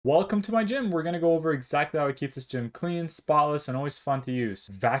Welcome to my gym. We're going to go over exactly how I keep this gym clean, spotless, and always fun to use.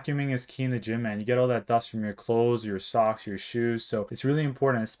 Vacuuming is key in the gym, man. You get all that dust from your clothes, your socks, your shoes. So it's really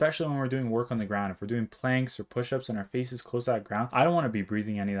important, especially when we're doing work on the ground. If we're doing planks or push-ups and our face is close to that ground, I don't want to be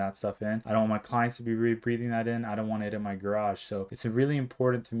breathing any of that stuff in. I don't want my clients to be breathing that in. I don't want it in my garage. So it's really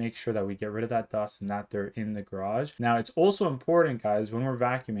important to make sure that we get rid of that dust and that dirt in the garage. Now, it's also important, guys, when we're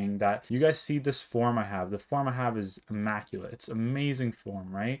vacuuming that you guys see this form I have. The form I have is immaculate. It's amazing form,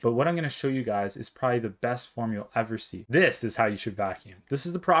 right? But what I'm going to show you guys is probably the best form you'll ever see. This is how you should vacuum. This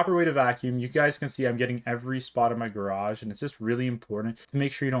is the proper way to vacuum. You guys can see I'm getting every spot in my garage, and it's just really important to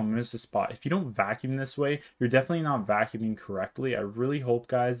make sure you don't miss a spot. If you don't vacuum this way, you're definitely not vacuuming correctly. I really hope,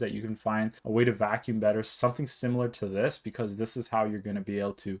 guys, that you can find a way to vacuum better, something similar to this, because this is how you're going to be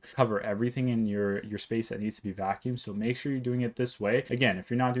able to cover everything in your space that needs to be vacuumed. So make sure you're doing it this way. Again,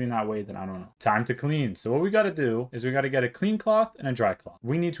 if you're not doing that way, then I don't know. Time to clean. So what we got to do is we got to get a clean cloth and a dry cloth.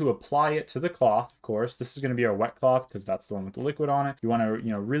 We need to apply it to the cloth. Of course, this is going to be our wet cloth because that's the one with the liquid on it. You want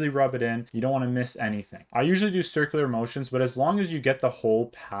to, really rub it in. You don't want to miss anything. I usually do circular motions, but as long as you get the whole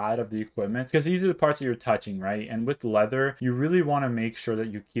pad of the equipment, because these are the parts that you're touching, right? And with leather, you really want to make sure that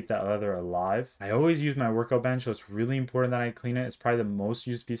you keep that leather alive. I always use my workout bench, so it's really important that I clean it. It's probably the most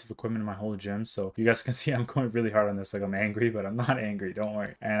used piece of equipment in my whole gym. So you guys can see I'm going really hard on this. Like, I'm angry, but I'm not angry. Don't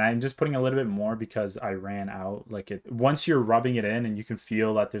worry. And I'm just putting a little bit more because I ran out. Once you're rubbing it in and you can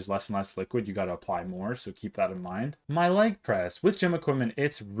feel that there's less and less liquid, you got to apply more, so keep that in mind. My leg press with gym equipment,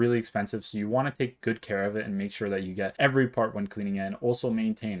 it's really expensive, so you want to take good care of it and make sure that you get every part when cleaning it and also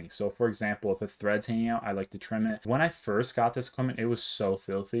maintaining. So for example, if a thread's hanging out, I like to trim it. When I first got this equipment, it was so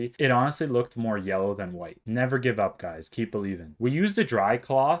filthy. It honestly looked more yellow than white. Never give up, guys. Keep believing. We use the dry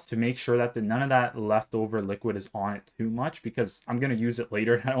cloth to make sure that none of that leftover liquid is on it too much, because I'm going to use it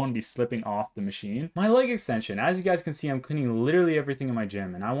later and I don't want to be slipping off the machine. My leg extension, as you guys can see, I'm cleaning literally everything in my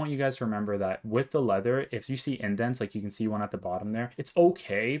gym, and I want you guys to remember that with the leather, if you see indents, like you can see one at the bottom there, it's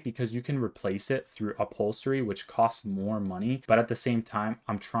okay because you can replace it through upholstery, which costs more money. But at the same time,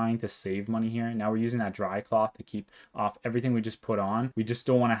 I'm trying to save money here. Now we're using that dry cloth to keep off everything we just put on. We just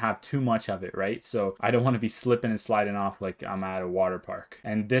don't want to have too much of it, right? So I don't want to be slipping and sliding off like I'm at a water park.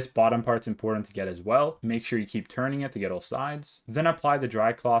 And this bottom part's important to get as well. Make sure you keep turning it to get all sides. Then apply the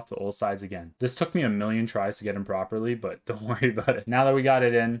dry cloth to all sides again. This took me a million tries to get them properly, but don't worry about it. Now that we got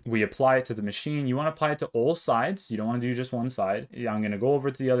it in, we apply it to the machine. You want to apply it to all sides. You don't want to do just one side. I'm going to go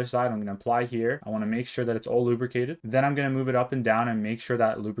over to the other side. I'm going to apply here. I want to make sure that it's all lubricated. Then I'm going to move it up and down and make sure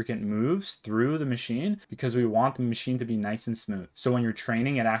that lubricant moves through the machine, because we want the machine to be nice and smooth. So when you're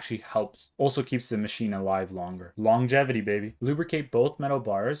training, it actually helps. Also keeps the machine alive longer. Longevity, baby. Lubricate both metal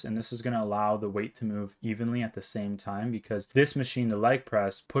bars, and this is going to allow the weight to move evenly at the same time, because this machine, the leg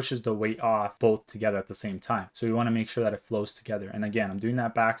press, pushes the weight off both together at the same time. So we want to make sure that it flows together. And again, I'm doing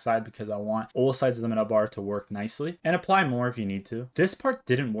that backside because I want all sides of the metal bar to work nicely, and apply more if you need to. This part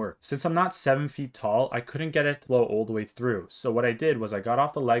didn't work. Since I'm not 7 feet tall, I couldn't get it to flow all the way through. So what I did was I got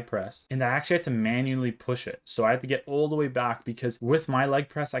off the leg press and I actually had to manually push it. So I had to get all the way back, because with my leg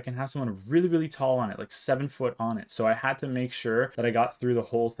press, I can have someone really, really tall on it, like 7 foot on it. So I had to make sure that I got through the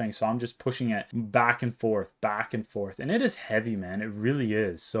whole thing. So I'm just pushing it back and forth, and it is heavy, man. It really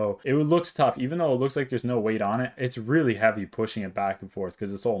is. So it looks tough, even though it looks like there's no weight on it. It's really heavy pushing it back and forth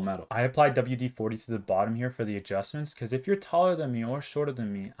because it's all metal. I applied WD-40 to the bottom here for the adjustments, because if you're taller than me or shorter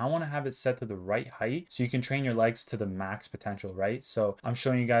than me, I want to have it set to the right height so you can train your legs to the max potential, right? So I'm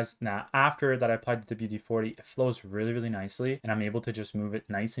showing you guys now, after that I applied the WD-40, it flows really, really nicely, and I'm able to just move it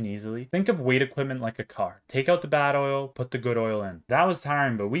nice and easily. Think of weight equipment like a car. Take out the bad oil, put the good oil in. That was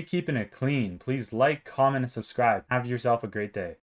tiring, but we keeping it clean. Please like, comment, and subscribe. Have yourself a great day.